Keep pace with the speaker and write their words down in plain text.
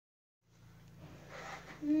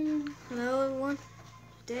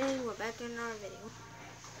Today we're back in our video.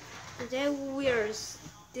 Today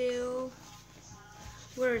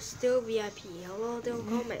we're still VIP. Hello,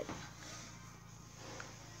 Dylcomic.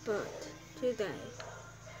 But today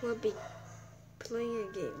we'll be playing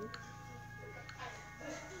a game.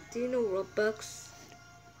 Do you know rolbox?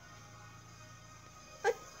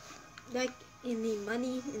 What? Like you need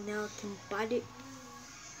money and now can buy it.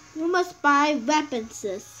 You must buy weapons.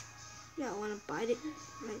 Yeah, I wanna buy it.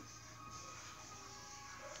 Right.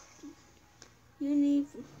 You need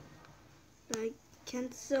like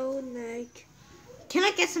cancel like. Can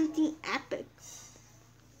I get something epic?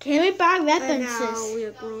 Can we buy And weapons? now we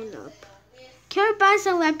are grown up. Can we buy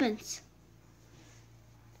some weapons?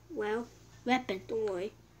 Well, Weapon. don't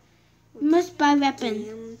worry. We must buy weapons.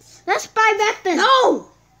 Games. Let's buy weapons. No,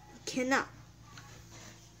 you cannot.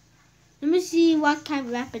 Let me see what kind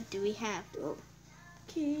of weapon do we have.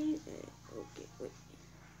 Okay. Okay. Wait.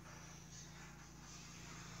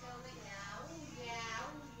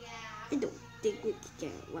 I don't think we can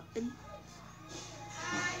get a weapon.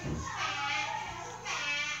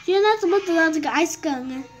 现在怎么得到这个 ice gun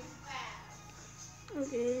呢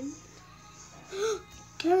Okay.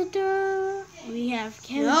 Character. We have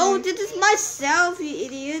character. No, this is myself, you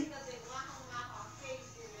idiot.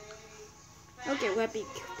 Okay, we're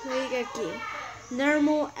playing a game.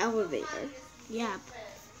 Normal elevator. Yeah.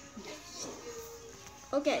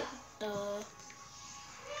 Okay.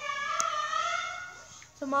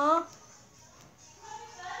 Come on.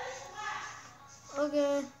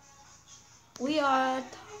 Okay. We are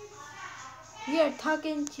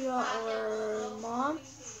talking to our mom.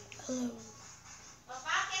 Hello.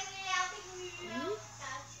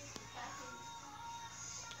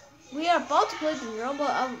 We are about to play the normal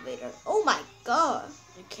elevator. Oh my god.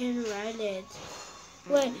 I can't ride it.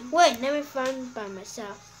 Wait, let me find by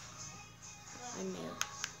myself. I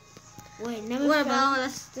know. Wait, let me What find. about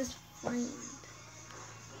let's just find.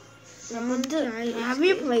 Have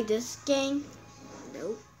you played this game?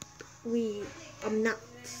 Nope. I'm not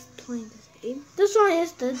playing this game. This one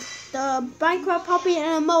is the Minecraft puppy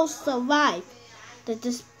animals survive the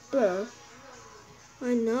despair.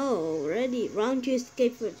 I know. Ready. Round to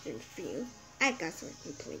escape for the field. I got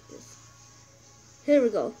something to play this. Here we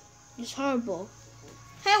go. It's horrible.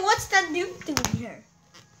 Hey, what's that dude doing here?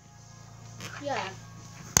 Yeah.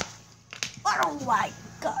 Oh my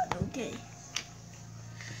god. Okay.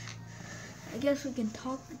 I guess we can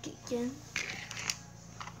talk again.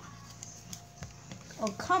 Oh,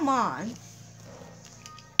 come on.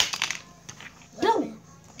 No.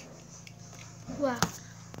 Wow.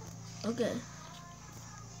 Okay.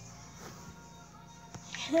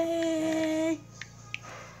 Hey.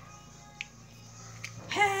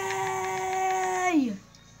 Hey.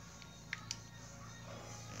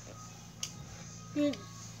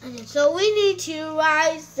 So we need to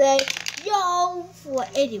write say yo for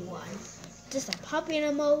anyone. Just a puppy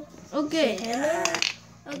animal. Okay.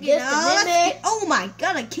 Okay, Just now a let's minute. get, oh my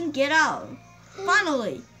god, I can't get out.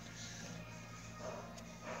 Finally.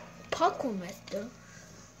 Parkour master.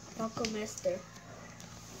 Parkour master.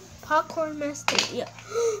 Parkour master. Yeah.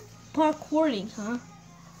 Parkouring, huh?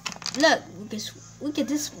 Look, we can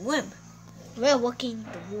just swim. We're walking in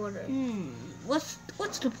the water.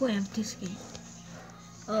 What's the point of this game?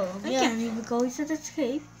 Oh, I yeah. can't even go inside the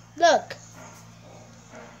cave. Look.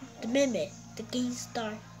 The minute the game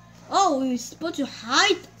starts. Oh, we're supposed to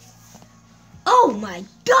hide. Oh my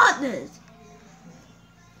goodness!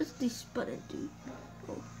 What's this button do?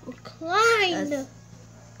 Oh, Climb. Yes.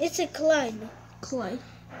 It's a climb. Clay.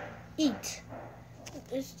 Eat.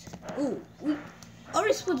 Oh, are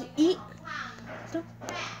we supposed to eat?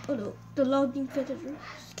 Oh no, the loading feature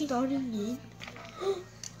starting in.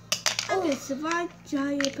 Okay, survive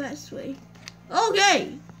giant pathway.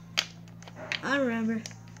 Okay! I remember.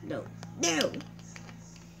 No.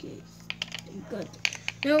 Okay, good.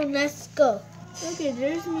 Now let's go. Okay,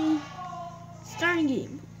 there's me. Starting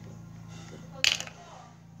game.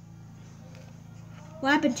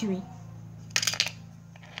 What happened to me?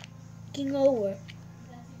 Game over.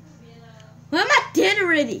 Why am I dead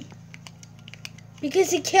already?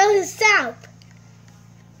 Because he killed himself.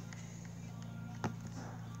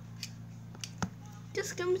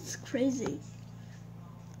 This game is crazy.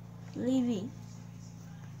 Leaving.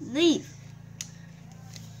 Leave.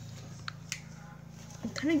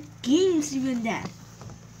 What kind of games even that?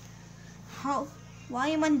 How? Why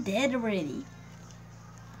am I dead already?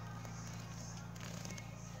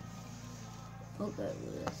 Okay,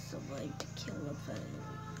 let's survive to kill a family.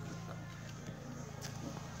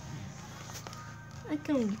 I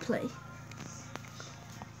can only play.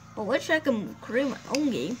 I wish I could create my own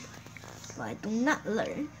game, but I do not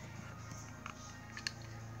learn.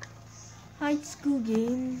 high school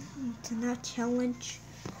game. It's not challenge.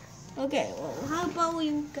 Okay, well, how about we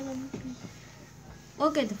gonna be...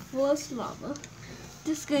 Okay, the first lava.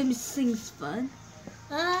 This game seems fun.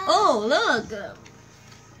 Oh, look!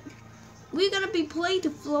 We're gonna be playing the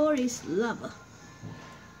floor is lava.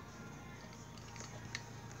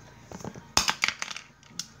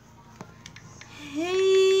 Hey!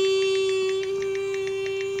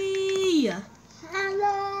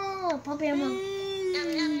 Hello, Pokemon. Hey!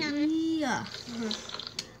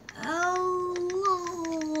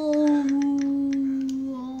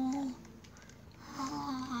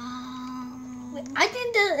 I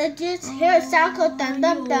think that I just hear a sound called dum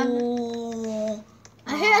dum dum.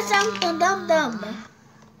 I hear a sound dum dum dum.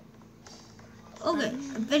 Okay,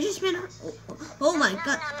 adventure spinner. Oh my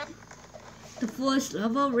god. The first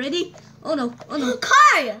level ready? Oh no, oh no.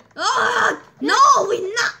 Car! Oh, no,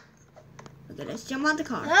 we're not. Okay, let's jump on the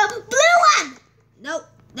car. Blue one! No,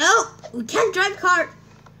 no, we can't drive car.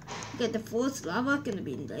 Okay, the first lava gonna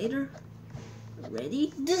be later.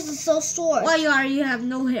 Ready? This is so short. Why are you have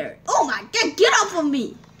no hair? Oh my god, get off of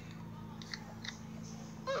me!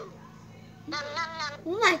 Oh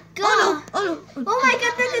my god! Oh no! Oh my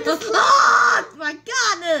god! Oh my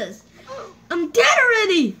goodness! I'm dead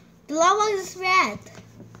already. The lava is red.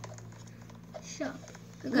 Shut.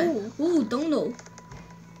 Okay. Ooh, Dono.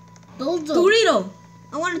 Dozo. Dorito.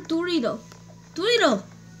 I want a Dorito. Dorito.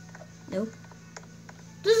 No.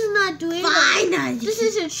 This is not Dorito. Fine. This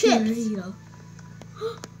is a chip. Dorito.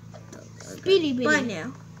 Speedy bitty. Bye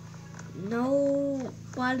now.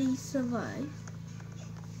 Nobody survived.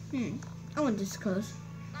 I want this close.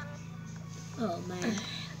 Oh man.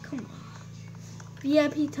 Come on.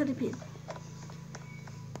 VIP 30 pin.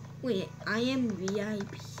 Wait, I am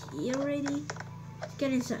VIP already?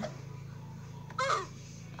 Get inside.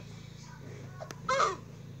 Oh,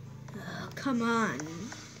 come on.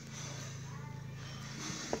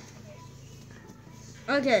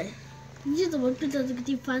 Okay. 你是怎么变到这个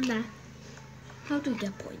地方的？ How to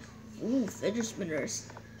get point? Ooh, fidget spinners.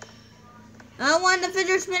 I want the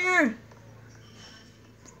fidget spinner.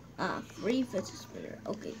 Free fidget spinner.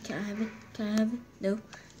 Okay, can I have it? Can I have it? No.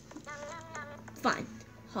 Fine.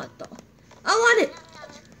 Hot dog. I want it.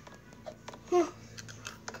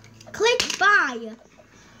 Click buy.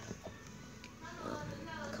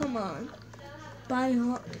 Come on. Buy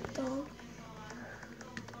hot dog.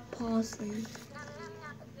 Pause me.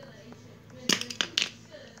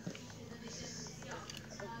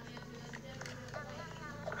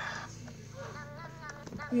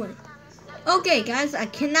 Wait. Okay, guys, I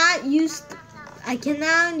cannot use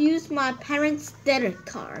my parents' debit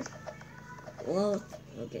card. Well,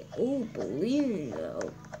 okay. Oh, balloon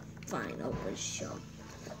though. Fine, open shop.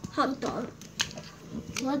 Hot dog.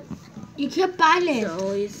 What? You can't buy it.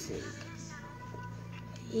 So you see.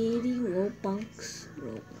 80 Robux.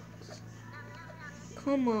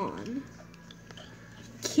 Come on.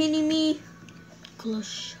 Kidding me? Close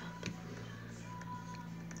shop.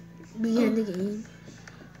 Begin the game.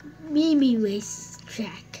 Mimi race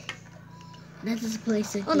track. That is the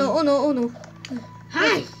place again. Oh no, oh no, oh no.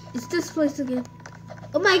 Hi! It's this place again.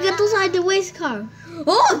 Oh my god, those are the race car.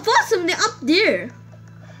 Oh, I found something up there.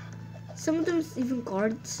 Some of them is even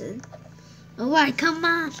guards in. Alright, come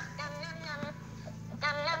on.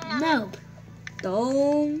 No.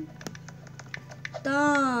 Don't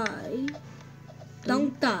die.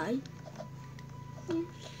 Don't die.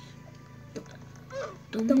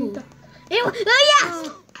 Don't Don't move. die. Oh yes!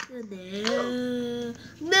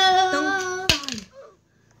 No.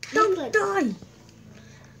 Don't die. Don't die.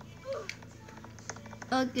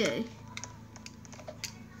 Okay.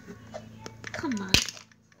 Come on.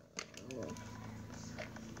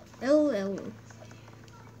 Hello.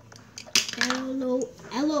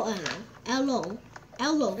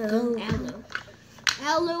 Hello.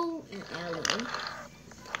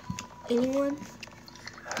 Anyone?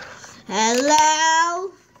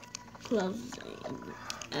 Hello. Closing.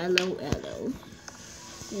 Hello.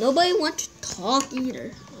 Nobody wants to talk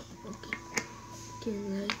either. Okay,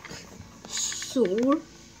 like sure.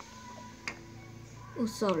 Oh,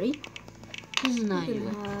 sorry. He's not You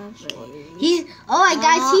even. can have Oh my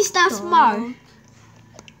gosh, he's not smart.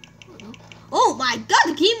 Oh my god,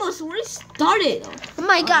 the game was restarted. Oh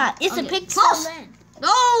my god, it's a okay. pixel. Pause.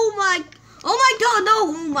 Oh my god, no.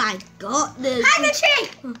 Oh my god. Hide the tree.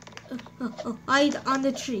 Hide on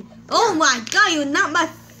the tree. Oh my god, you're not my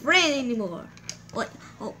friend anymore. Wait,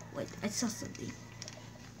 I saw something.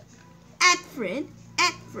 Add friend.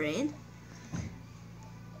 Friend.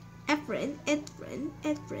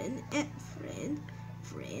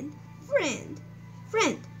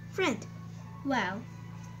 Wow.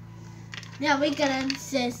 Now we're gonna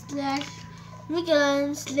say slash We're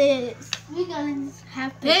gonna sleep. We're gonna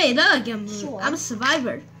have. Hey, look, Sure. I'm a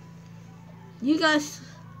survivor. You guys.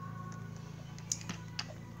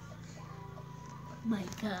 Oh my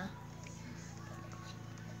God.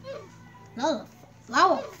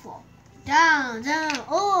 Lava fall. Down.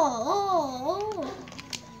 Oh.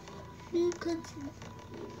 You continue.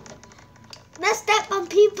 Let's step on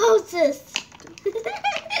people's.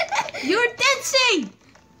 You're dancing!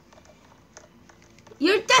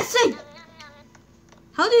 You're dancing!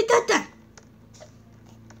 How do you do that?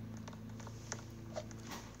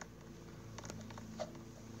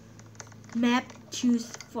 Map, choose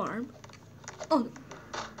farm. Oh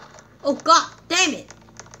God, damn it!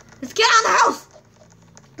 Let's get out of the house!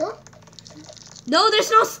 Go. No,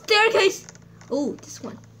 there's no staircase. Oh, this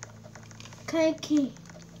one. Clicky.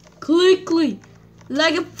 Quickly,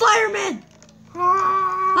 like a fireman.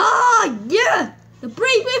 Oh yeah! The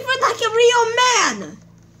brave wafer like a real man.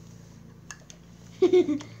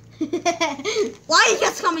 Why are you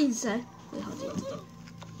guys coming inside? Wait, how do you do that?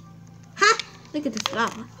 Ha! Look at this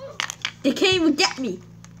lava. They can't even get me.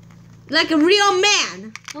 Like a real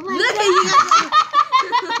man. Oh my Look God. at you.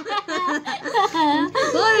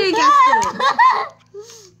 What are you guys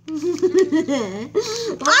doing?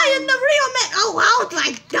 I am the real man. Oh, how did I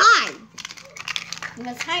die?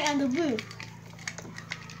 Let's hide on the roof.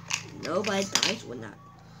 Nobody dies when that.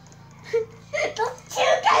 Those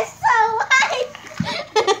two guys survived.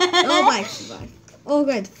 Nobody survived.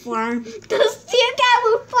 Okay, farm. Those two guys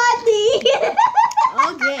were funny.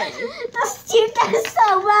 Okay. Those two guys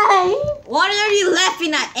survived. What are you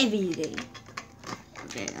laughing at everything?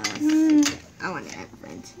 Okay, I want to have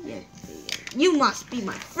friends. Yeah. You must be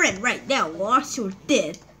my friend right now, or else you're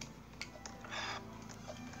dead.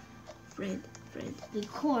 Friend.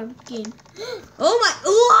 Record game. Oh my!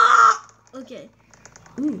 Ooh! Okay.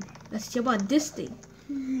 Ooh, let's jump on this thing.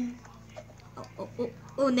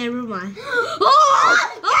 Oh, never mind. Oh,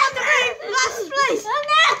 the very last place. Oh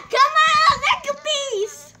no! Come on, like a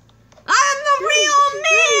beast. I'm the real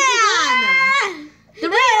man. The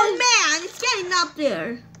real man is getting up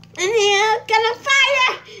there. And you're gonna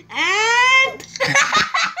fire and.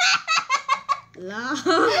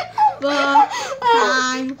 Lava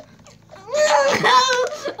time.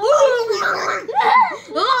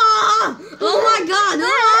 Oh my God!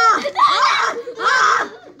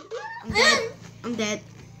 I'm dead.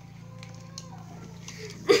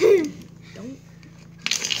 Don't.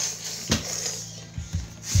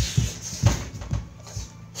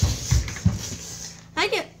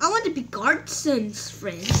 I want to be Gardson's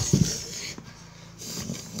friends.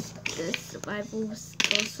 The survival was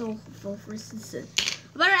also full for season.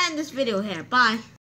 I better end this video here. Bye.